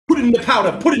it in the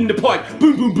powder. Put it in the pipe.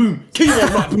 Boom, boom, boom. Kill you all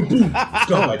right. Boom, boom.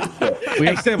 God.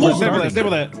 Hey, stable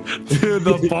that. Dude,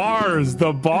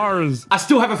 the bars. I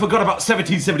still haven't forgot about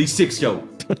 1776, yo.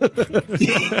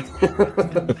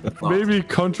 Maybe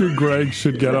Country Greg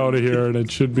should get out of here, and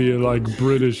it should be like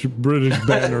British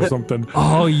Ben or something.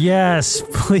 Oh yes,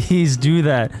 please do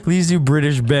that. Please do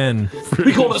British Ben.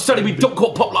 We call it study. We don't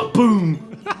call pop like boom.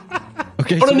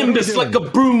 Okay, On a nimbus like a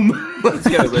broom. Let's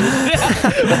get it.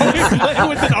 Playing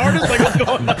with an artist, like what's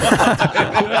going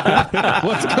on?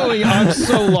 What's going on? I'm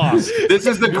so lost. This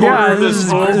is the corner of this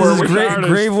home where we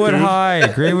Gravewood High.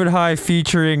 Gravewood High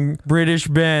featuring British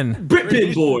Ben.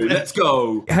 Britpin boy, let's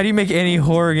go. How do you make any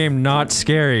horror game not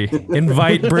scary?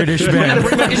 Invite British Ben.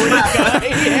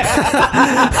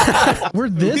 We're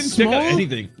this small?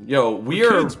 Anything. Yo, we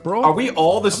are. Kids, bro. Are we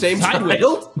all the same child?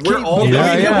 We're all.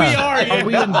 Yeah, We yeah. are. Are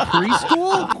we in preschool?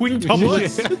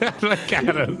 Quintuplets. Look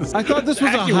at us. I thought this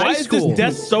was a Why high is school. this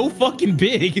desk so fucking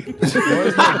big?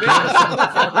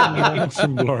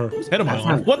 Motion blur. Head of my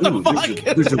arm. What the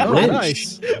fuck? There's a Oh, wrench.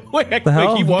 nice. Wait, The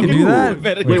hell? keep You walking. can do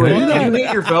that? Wait, can you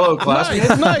meet your fellow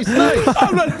classmates? Nice.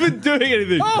 I'm not even doing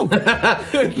anything. Oh,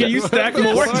 Can you stack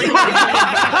more?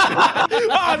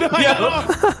 Oh,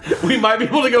 no, We might be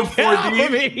able to go 4D.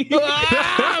 me.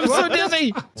 I'm so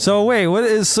dizzy. So wait, what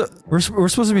is we're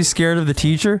supposed to be scared of the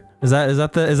teacher? Is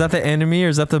that the enemy or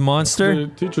is that the monster? The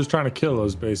teacher's trying to kill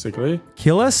us, basically.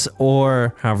 Kill us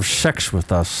or have sex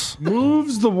with us?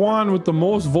 Moves the one with the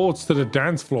most votes to the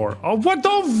dance floor. Oh, what?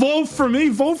 Don't vote for me.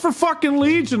 Vote for fucking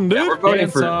Legion, dude. We're voting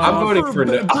for. I'm voting for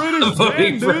no. I'm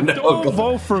voting for dude. no. Don't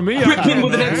vote for me. Britpin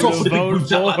with an X off the Vote big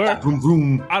for- boom,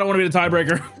 boom. I don't want to be the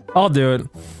tiebreaker. I'll do it.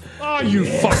 Oh, you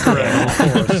fucker.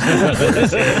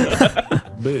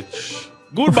 Bitch.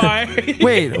 Goodbye.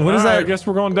 Wait, what is Alright, I that? guess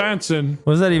we're going dancing.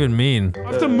 What does that even mean?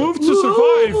 I have to move to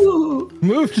survive.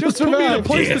 Move to Just put me in a survive.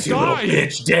 place Dance, to you little die.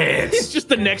 bitch, dance. It's just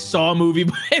the next Saw movie,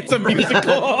 but it's a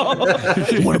musical.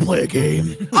 Want to play a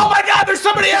game? Oh my God! There's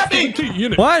somebody at me.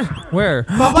 Unit. What? Where?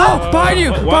 Oh, behind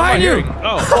you! Behind you!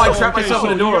 Oh, Oh, I trapped myself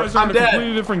in a You door. guys are I'm in a dead.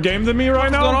 completely different game than me right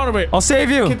what's going now. on over here? I'll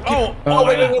save you. Oh,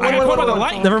 wait, what about the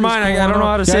light? Never mind. I don't know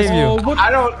how to save Oh, you. what?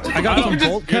 I don't. I got some Just-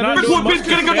 bolt You're not This doing wood bitch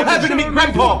gonna go to heaven to meet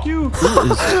Grandpa. Fuck you.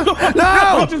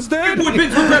 No! Legion's dead. Wood bitch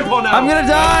with Grandpa now. I'm gonna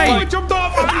Oh, I die. jumped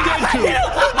off. I'm dead too.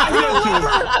 I'm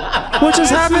dead What just too.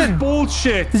 This is happened?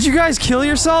 bullshit. Did you guys kill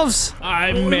yourselves?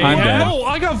 I may I'm have. dead. No,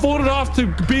 I got voted off to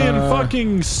be in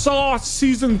fucking Saw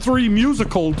season 3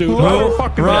 musical, dude. I don't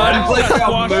fucking Run. know. Like how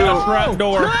Squash move. that trap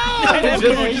door. And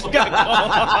Just- we just got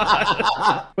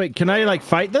caught. Wait, can I like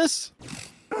fight this?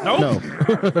 Nope.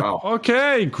 No.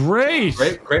 Okay, great.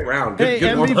 Great round. Hey,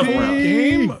 Good warm-up round.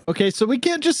 Game. Okay, so we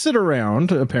can't just sit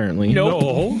around, apparently.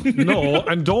 Nope. No,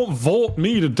 and don't vote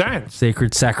me to dance.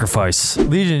 Sacred sacrifice.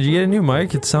 Legion, did you get a new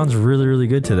mic? It sounds really, really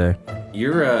good today.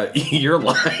 You're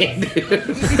lying.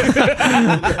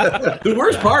 The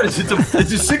worst part is it's a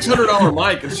 $600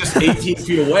 mic. It's just 18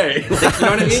 feet away. Like, you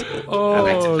know what I mean? Oh, I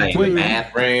went to the dude.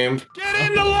 bathroom. Get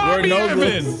in the lobby,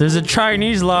 Evan. There's a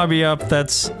Chinese lobby up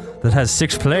that has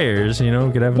 6 players. You know,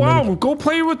 could have. Wow, another- go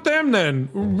play with them then.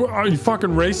 Are you fucking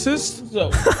racist? So,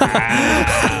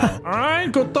 All right,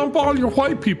 go dump all your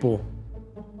white people.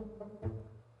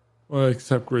 Well,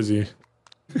 except Grizzy.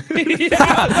 dude, for a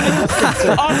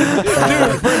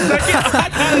second, I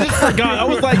kind of just forgot. I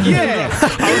was like,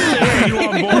 yeah. You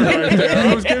on board right there.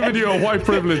 I was giving you a white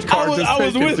privilege card. Just I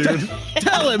was take it, with dude.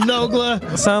 Tell him,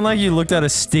 Nogla. Sound like you looked at a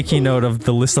sticky note of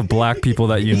the list of black people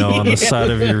that you know on the side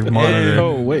of your monitor.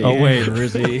 Oh, wait. Oh wait,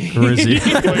 Rizzy. Grizzy.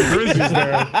 Wait, Grizzy's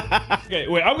there. Okay,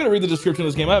 wait, I'm gonna read the description of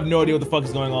this game. I have no idea what the fuck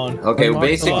is going on. Okay,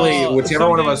 basically, whichever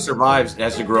one of us survives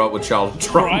has to grow up with child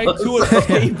Try trauma. to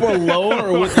escape alone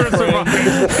or with your friends.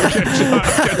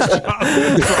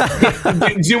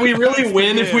 Do we really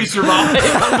win if we survive?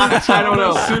 I don't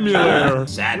know. Simulator.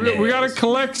 Sadness. We gotta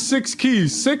collect 6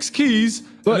 keys. 6 keys.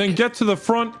 Look. And then get to the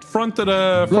front of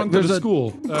the there's a- school.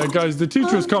 Guys, the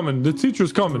teacher's coming. The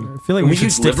teacher's coming. I feel like we should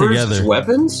use stick livers as together.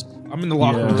 weapons? I'm in the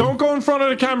locker room. Don't go in front of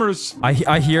the cameras. I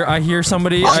hear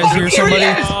somebody. I hear Here he somebody.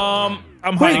 is.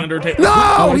 I'm hiding under a table.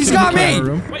 No, he's got me.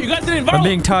 Wait, you guys didn't vote. I'm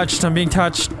being touched. I'm being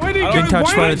touched. Why did you Being guys,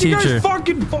 touched by the did you guys teacher.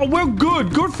 fucking? Well,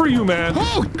 good for you, man.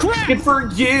 Oh, crap. Good for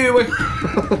you.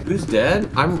 Who's dead?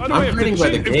 I'm By the way, hiding by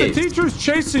the if the gate. teacher's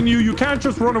chasing you, you can't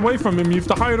just run away from him. You have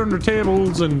to hide under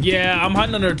tables and. Yeah, I'm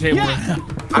hiding under a table. Yeah.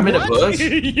 I'm in a bush.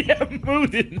 Yeah,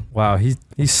 moving. Wow, he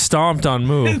stomped on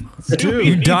Moo. Dude,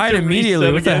 You need died to immediately.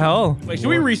 reset What the again. hell? Wait, should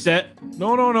we reset?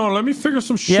 No. Let me figure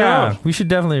some shit Yeah, out. we should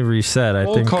definitely reset. I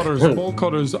Bolt think. cutters.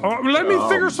 Let me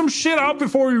figure some shit out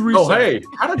before we reset. Oh, hey,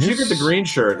 how did you get the green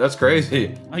shirt? That's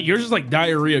crazy. Yours is like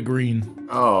diarrhea green.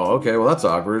 Oh, okay, well, that's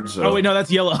awkward. So. Oh, wait, no,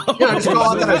 that's yellow. Yeah, I just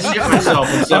call it that. I shit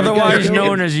myself. Otherwise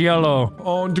known as yellow.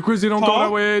 Oh, DeQuizzy, don't go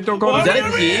that way. Don't go Is that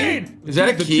that way. a key? Is that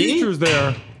a The key? teacher's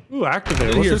there. Ooh,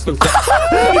 activate. What's this?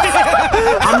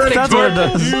 I'm running That's what it towards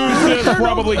does. You should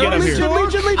probably get up here. I'm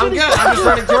good. I'm just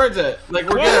running towards it. Like,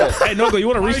 we're good. Hey, Nogo, you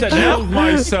want to reset I now? killed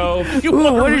myself. You Ooh,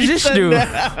 wanna what does this reset do?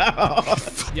 now?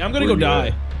 Yeah, I'm gonna go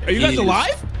die. Are you guys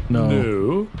alive?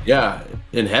 No. Yeah,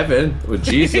 in heaven with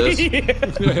Jesus.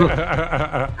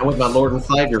 I'm with my Lord and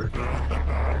Savior.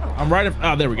 I'm right.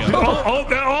 Oh, there we go.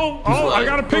 Oh, I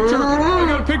got a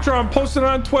picture. I'm posting it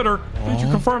on Twitter. Did you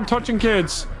confirm touching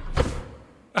kids?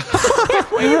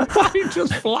 He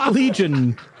just flopped.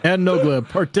 Legion and Nogla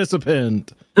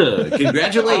participant.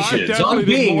 Congratulations on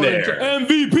being there.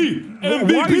 MVP.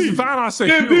 Why is Vanos a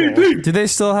hero? Do they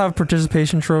still have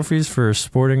participation trophies for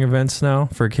sporting events now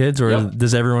for kids, or Yep.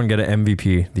 does everyone get an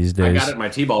MVP these I days? got it in my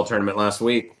T-ball tournament last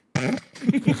week.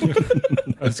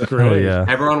 That's great. Oh yeah.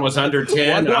 Everyone was under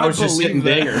 10. do I I was just believe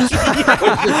hitting that? dingers.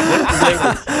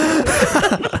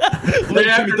 Then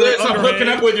after this, I'm hooking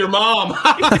up with your mom.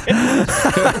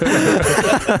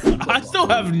 I still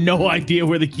have no idea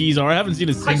where the keys are. I haven't seen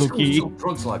a single key.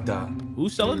 Drugs like that.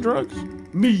 Who's selling drugs?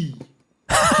 Me.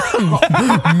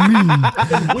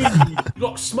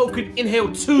 Like smoking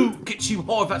inhale 2 gets you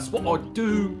high. That's what I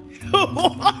do.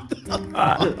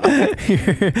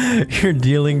 You're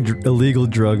dealing illegal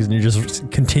drugs and you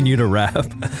just continue to rap.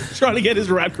 Trying to get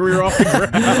his rap career off the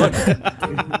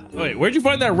ground. Wait, where'd you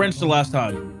find that wrench the last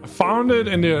time? I found it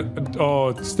in the. Oh,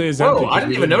 it stays empty. Whoa, I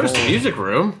didn't even notice the music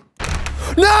room.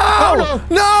 No!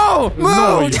 No!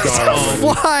 Move! you Just don't.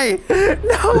 fly!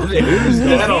 No! Who's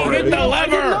dead already? Hit the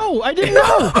lever! No, I didn't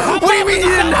know. What do you mean you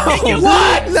didn't know?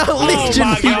 What? No, Legion.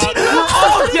 my you God. didn't know. We're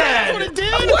all dead.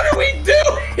 What are we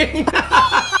doing?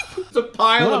 It's a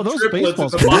pile Wow, of those triplets at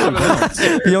baseballs the bottom of the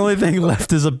stairs. The only thing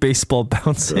left is a baseball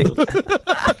bouncing.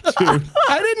 I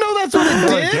didn't know that's what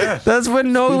it did. That's what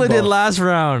Nola did last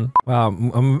round. Wow,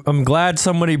 I'm glad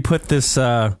somebody put this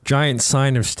giant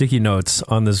sign of sticky notes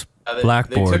on this They took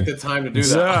blackboard the time to do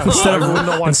Yeah.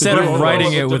 that. instead of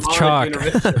writing it with chalk.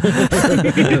 That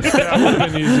would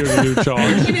have been easier to do,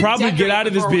 Charles. should probably get out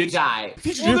of this bitch.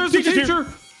 Oh, there's the teacher.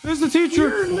 There's the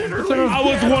teacher. I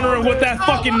was wondering what that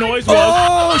fucking noise was.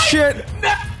 Oh shit!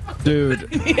 Dude,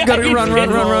 Gotta run for your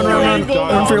life!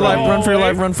 Run for your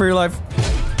life! Run for your life!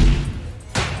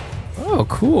 Oh,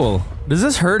 cool. Does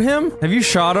this hurt him? Have you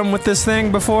shot him with this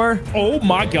thing before? Oh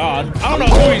my god. I don't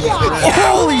know who he's.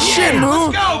 Holy shit,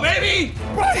 Moo! Go, baby!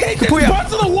 He just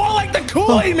butts to the wall like the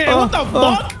Kool-Aid man. What the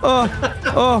fuck?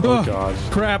 Oh, God.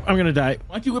 crap, I'm gonna die.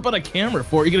 Why'd you whip out a camera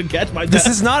for? You're gonna catch my This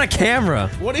death. is not a camera.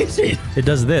 What is it? It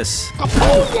does this.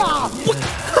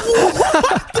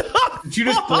 Did you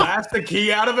just blast the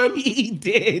key out of him? He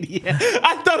did, yeah.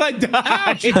 I thought I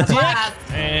died.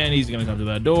 And he's gonna come to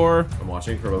that door. I'm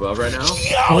watching from above right now.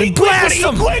 Oh, he blast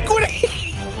him! Quick,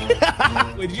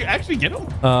 Wait, did you actually get him?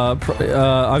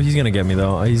 He's gonna get me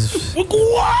though. He's. What?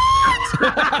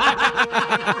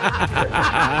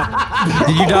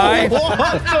 Did you die? What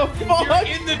the fuck?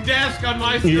 You're in the desk on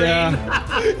my screen.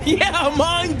 Yeah,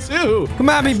 mine too. Come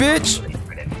at me, bitch!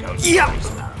 Yeah.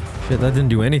 Shit, that didn't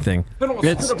do anything.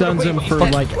 It stuns him for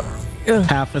like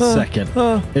half a second.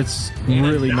 It's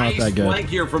really not that good. Flank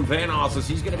here from Vanos as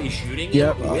he's going to be shooting.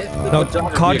 Yep. No,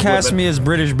 Codcast me as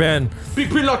British Ben. Big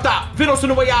pin like that. Vanos on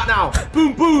the way out now.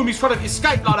 Boom, boom. He's trying to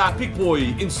escape like that. Big boy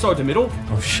inside the middle.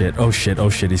 Oh shit! Oh shit! Oh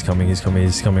shit! He's coming! He's coming!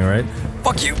 He's coming! Right?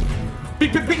 Fuck you!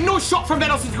 Big, big, big. No shot from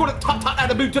Vanos. He's got to tut out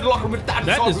the boot to the locker room with that.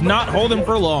 That does not hold him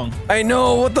for long. I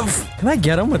know. What the? Can I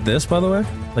get him with this? By the way,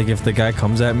 like if the guy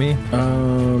comes at me.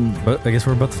 But I guess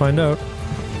we're about to find out.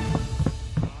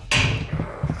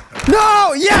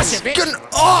 No! Yes! Good.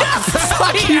 Oh!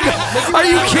 Fuck you! Are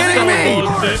you kidding me?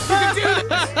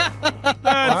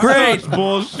 Great!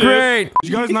 Bullshit. Great! Did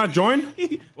you guys not join?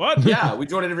 What? Yeah, we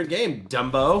joined a different game,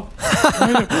 Dumbo.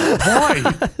 Why?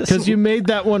 Because you made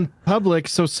that one public,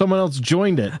 so someone else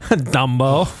joined it.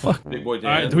 Dumbo. Big boy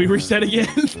Dan. All right, do we reset again?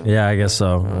 Yeah, I guess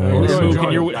so.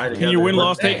 Can your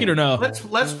win-loss take it or no?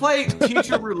 Let's play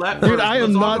teacher roulette. Dude, first. I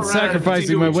am Let's all not go around and sacrificing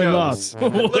see my who we win-loss.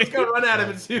 chose. Let's go run at him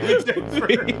and see who takes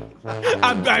first.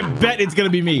 I bet it's gonna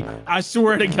be me. I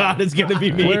swear to God, it's gonna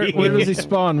be me. Where does he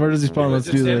spawn? Where does he spawn? Let's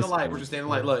Just do stay in this. the light. We're just staying in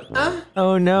the light. Look.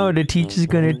 Oh no, the teacher's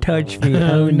gonna touch me.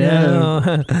 Oh Oh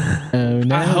no. Oh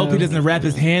no. I hope he doesn't wrap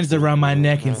his hands around my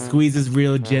neck and squeezes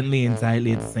real gently and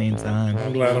tightly at the same time.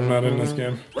 I'm glad I'm not in this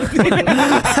game.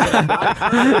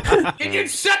 Can you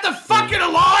set the fucking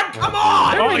alarm? Come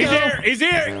on! Oh, he's here! He's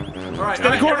here! All right,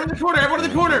 everyone in the corner, everyone in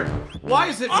the corner. Why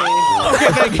is it me? Okay,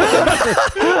 thank you.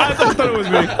 I thought it was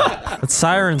me. That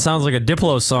siren sounds like a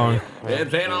Diplo song. And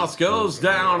Vanoss goes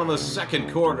down in the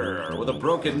second quarter with a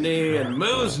broken knee and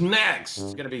moves next.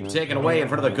 It's gonna be taken away in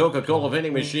front of the Coca-Cola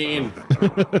vending machine.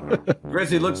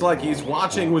 Grizzly looks like he's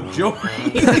watching with joy.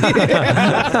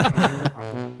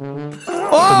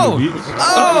 Oh!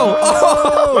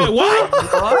 Wait, what?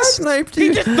 I sniped He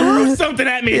you. just threw something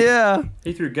at me. Yeah.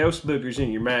 He threw ghost boogers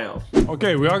in your mouth.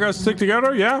 Okay, we all gotta stick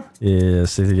together, yeah? Yeah,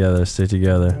 stay together, stay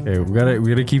together. Okay, we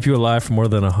gotta keep you alive for more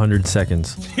than 100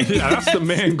 seconds. Yeah, that's the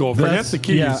main goal. Forget the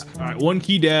keys. Yeah. All right, one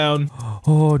key down.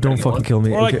 Oh, don't fucking kill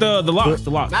me. Or like Okay. the locks,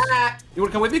 the locks. Matt, you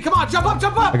wanna come with me? Come on, jump up,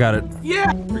 jump up! I got it.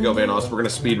 Yeah! Here we go, Vanoss. We're gonna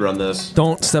speed run this.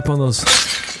 Don't step on those.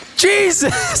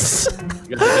 Jesus!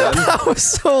 You got the gun? That was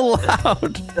so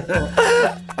loud.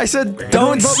 I said,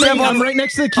 don't Vote step me. on. I'm right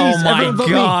next to the keys. Oh my Everyone vote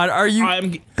me. god, are you?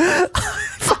 I'm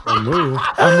I'm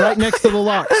right next to the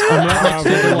locks. I'm right next to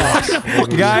the locks. Everyone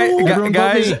vote me.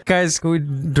 Guys, can we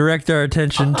direct our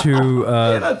attention to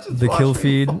the kill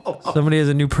feed? Somebody has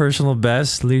a new personal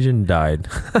best. Legion died.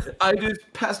 I just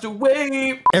passed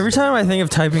away. Every time I think of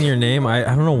typing your name, I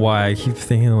don't know why I keep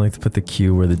thinking like to put the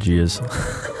Q where the G is.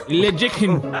 legit.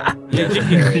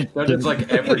 That is like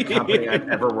every company I've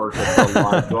ever worked with for a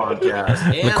live broadcast.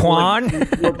 And Laquan?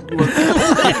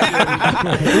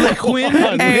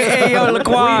 Laquan. Hey, yo,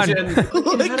 Laquan.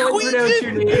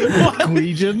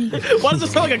 Legion. Why does it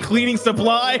sound like a cleaning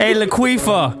supply? Hey,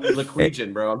 Laquifa.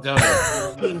 Laquegian, bro, I'm telling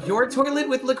you. Clean your toilet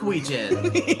with Laquegian.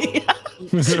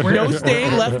 No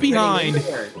stain left behind.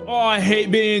 Oh, I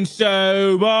hate being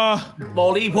sober.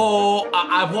 Molly Paw,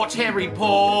 I've watched Harry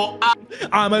Paw.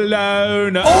 I'm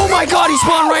alone. Oh my god, he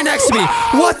spawned right next to me.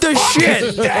 What the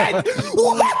shit? Dead.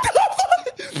 What the fuck?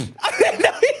 I didn't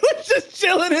know he was just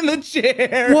chilling in the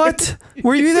chair. What?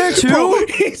 Were you there too?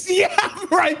 Yeah, I'm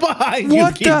right behind you.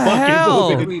 What Keep the fucking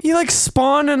hell? moving. He like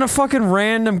spawned in a fucking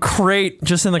random crate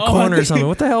just in the corner or something.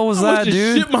 What the hell was I that, must just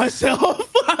dude? shit myself.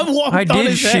 I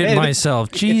did shit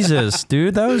myself. Jesus,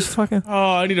 dude, that was fucking.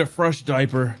 Oh, I need a fresh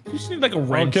diaper. You just need like a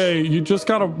wrench. Okay, you just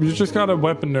got a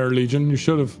weapon there, Legion. You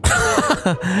should have.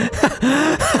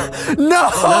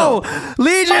 No,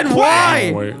 Legion,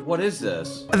 why? Wait. What is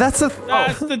this? That's a.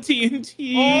 That's the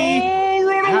TNT. Oh,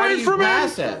 run How do away you from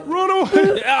pass it! it? Run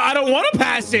away! I don't want to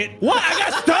pass it. What? I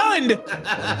got stunned.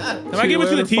 Am I giving it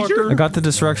to the teacher? I got the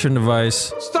destruction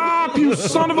device. Stop, you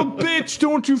son of a bitch!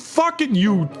 Don't you fucking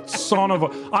you son of a!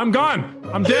 I'm gone.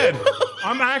 I'm dead.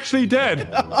 I'm actually dead.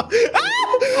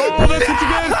 Oh, that's what you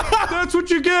get. That's what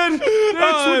you get.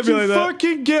 That's what it'd be you like that.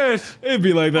 fucking get. It'd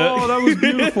be like that. Oh, that was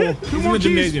beautiful. Two in more the keys.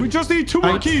 gymnasium. We just need two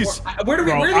more keys. Where do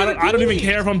we? Bro, Where I don't even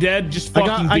care if I'm dead. Just fucking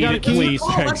I beat got a it, key. please.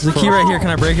 There's a key right here. Can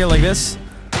I break it like this?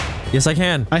 Yes, I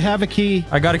can. I have a key.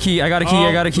 I got a key. I got a key.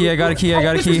 I got a key. I got a key. I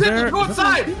got a key. Let's go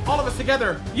inside. All of us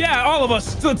together. Yeah, all of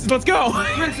us. Let's go.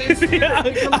 Yeah,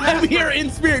 I'm here in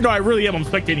spirit. No, I really am. I'm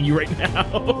spectating you right now.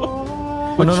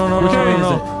 Oh, no, no, no, no, no, no, no.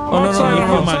 Oh, no, no, Outside, no,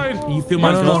 no. outside. You feel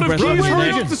my No, no, nose no. breath on Please your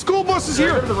hurry neck? up. The school bus is You're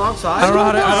here. on the wrong side. I don't know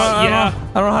how to. Yeah.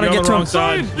 I don't know how to You're get on to the him. wrong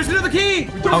side. There's another key.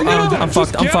 I'm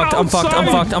fucked. I'm fucked. I'm fucked. I'm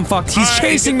fucked. I'm fucked. He's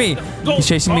chasing me. He's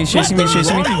chasing me. He's chasing me. He's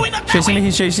chasing me. Chasing me.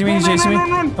 He's chasing me. He's chasing me.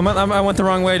 I went the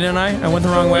wrong way, didn't I? I went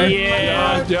the wrong way.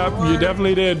 Yeah. Yep, you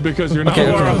definitely did because you're not. Okay,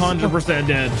 You okay. are 100%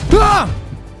 dead. Ah!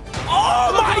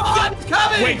 Oh my god! It's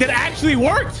coming. Wait, that actually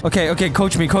worked? Okay, okay.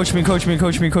 Coach me. Coach me. Coach me.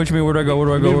 Coach me. Coach me. Where do I go? Where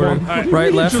do I go? Where do I go?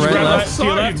 Right, left, Just right, ran left,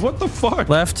 outside. What the fuck?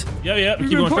 left. Yeah. Keep You've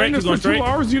been going straight. playing Keep this going for 2 straight.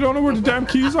 hours. You don't know where the damn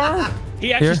keys are?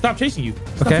 He actually Here? stopped chasing you.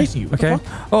 Stop Okay. chasing you. What the Okay.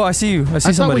 fuck? Oh, I see you. I see I thought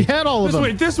we somebody. had all of This way,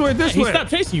 them. this way, this He way.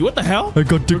 stopped chasing you. What the hell? I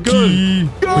got the good. key.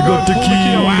 I got the key.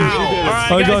 All Wow.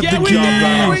 right, I guys. got Yeah, the we did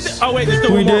it. keys. Oh wait, there's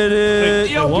still We one more. did it.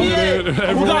 Yo, We did it. PA.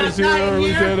 Everyone's here. We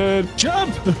did it.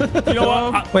 Jump! You know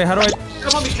what? Wait, how do I?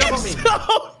 Jump on me. Jump on me.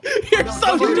 You're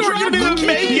so you didn't even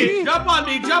make it. Jump on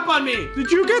me. Jump on me. Did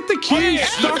you get the key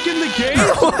stuck in the game?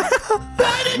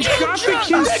 Why did You got the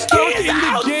key stuck in the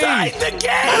outside game. the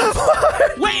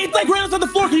game. Wait, it's like right outside the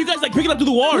floor. Can you guys like pick it up to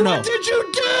the wall or no? What did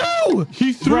you do?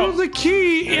 He threw Bro. the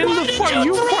key in the fight.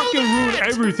 You fucking ruined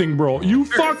everything, bro. You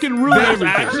fucking ruined There's everything.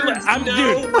 actually, I'm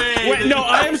No dude. way. Wait, no,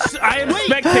 I am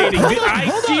spectating. Hold on, I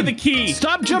hold see on. the key.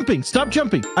 Stop jumping. Stop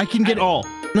jumping. I can get all.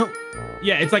 No.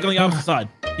 Yeah, it's like on the opposite side.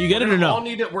 You get it or no?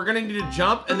 We're gonna need to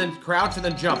jump and then crouch and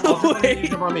then jump. All three need to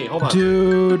jump on me. Hold on.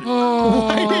 Dude.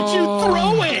 Why did you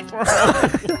throw it?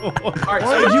 All right,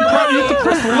 so You have to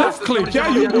press left click.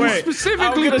 Yeah, you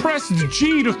specifically pressed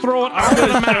G to throw it out of the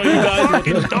map. You guys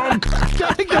fucking dumb.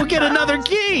 Gotta go get another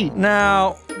key.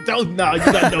 Now. No, you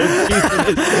got no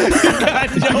excuses. You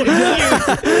got no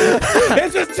excuses.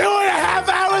 This is 2.5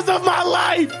 hours of my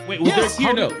life. Wait, was there a key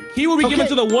or no? Key will be given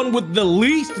to the one with the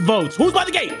least votes. Who's by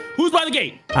the gate? Who's by the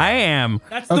gate? I am.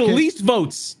 That's the least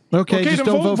votes. Okay, just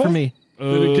don't vote for me.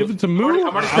 Did it give it to Moo?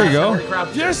 There you go.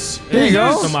 Yes. There you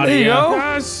go. There you go.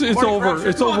 Yes, it's over.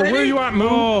 It's over. Where are you at,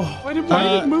 Moo? Why did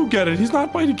Moo get it? He's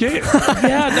not by the gate.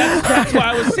 Yeah, that's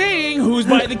why I was saying who's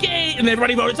by the gate, and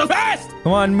everybody voted so fast.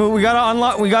 Come on, Moo. We gotta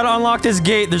unlock. We gotta unlock this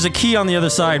gate. There's a key on the other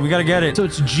side. We gotta get it. So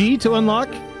it's G to unlock?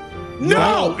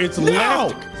 No, it's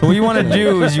left. So what you want to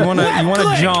do is you want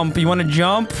to jump. You want to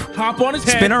jump. Hop on his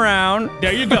head. Spin around.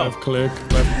 There you go. Left click.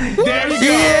 There you go.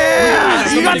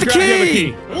 Yeah! You got the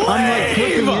key. I'm like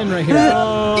clicking in right here.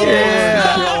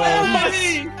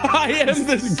 I am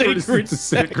the sacred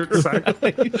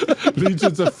sacrifice.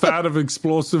 Legion's a fan of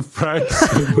explosive pranks.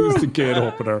 Who's the gate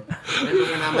opener?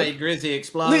 Remember when I made Grizzy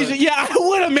explode? Legion, yeah, I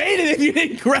would have made it if you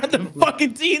didn't grab the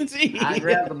fucking TNT. I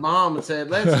grabbed the bomb and said,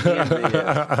 let's get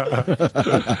this.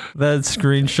 That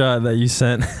screenshot that you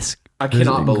sent. I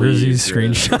cannot believe Grizzy's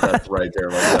screenshot. That's right there.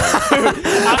 Like that.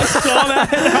 I saw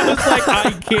that and I was like,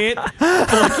 I can't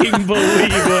fucking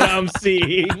believe what I'm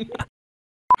seeing.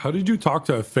 How did you talk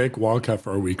to a fake Wildcat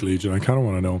for a week, Legion? I kind of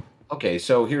want to know. Okay,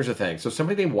 so here's the thing. So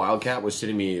somebody named Wildcat was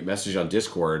sending me a message on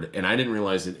Discord, and I didn't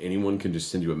realize that anyone can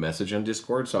just send you a message on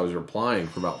Discord, so I was replying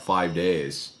for about 5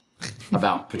 days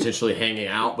about potentially hanging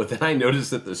out, but then I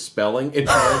noticed that the spelling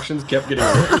interactions kept getting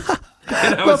worse.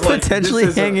 And I was like,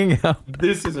 potentially hanging out.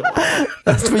 This isn't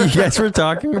That's what you guys were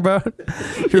talking about?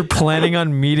 You're planning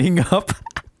on meeting up?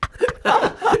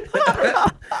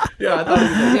 Yeah, I thought he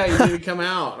was like, yeah, you need to come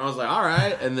out. And I was like, all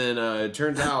right. And then it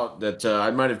turns out that I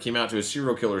might have came out to a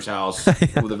serial killer's house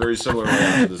with a very similar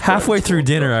layout to this. Halfway through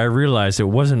dinner, I realized it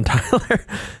wasn't Tyler.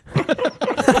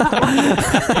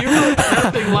 You look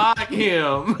nothing like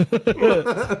him.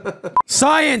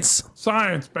 Science!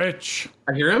 Science, bitch.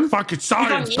 I hear him. Fucking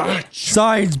science, bitch.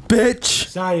 Science, bitch!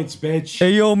 Science, bitch.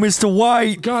 Hey, yo, Mr.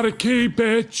 White! Got a key,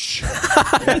 bitch.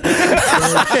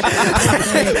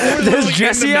 Does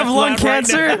Jesse have lung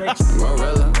cancer?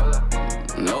 Gorilla,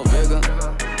 no figure,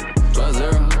 12-0,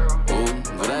 ooh,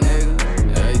 for that nigga.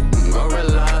 Hey,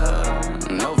 gorilla,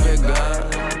 no figure,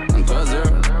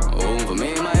 12-0, ooh, for me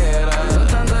in my head.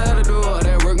 Sometimes I had to do all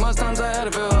that work, most times I had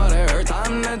to feel all that hurt.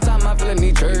 Time to time I feel I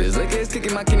need church. This liquor is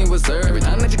kicking my kidney with serve. Every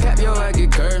time that you cap your, I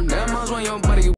get curved. That most when your buddy.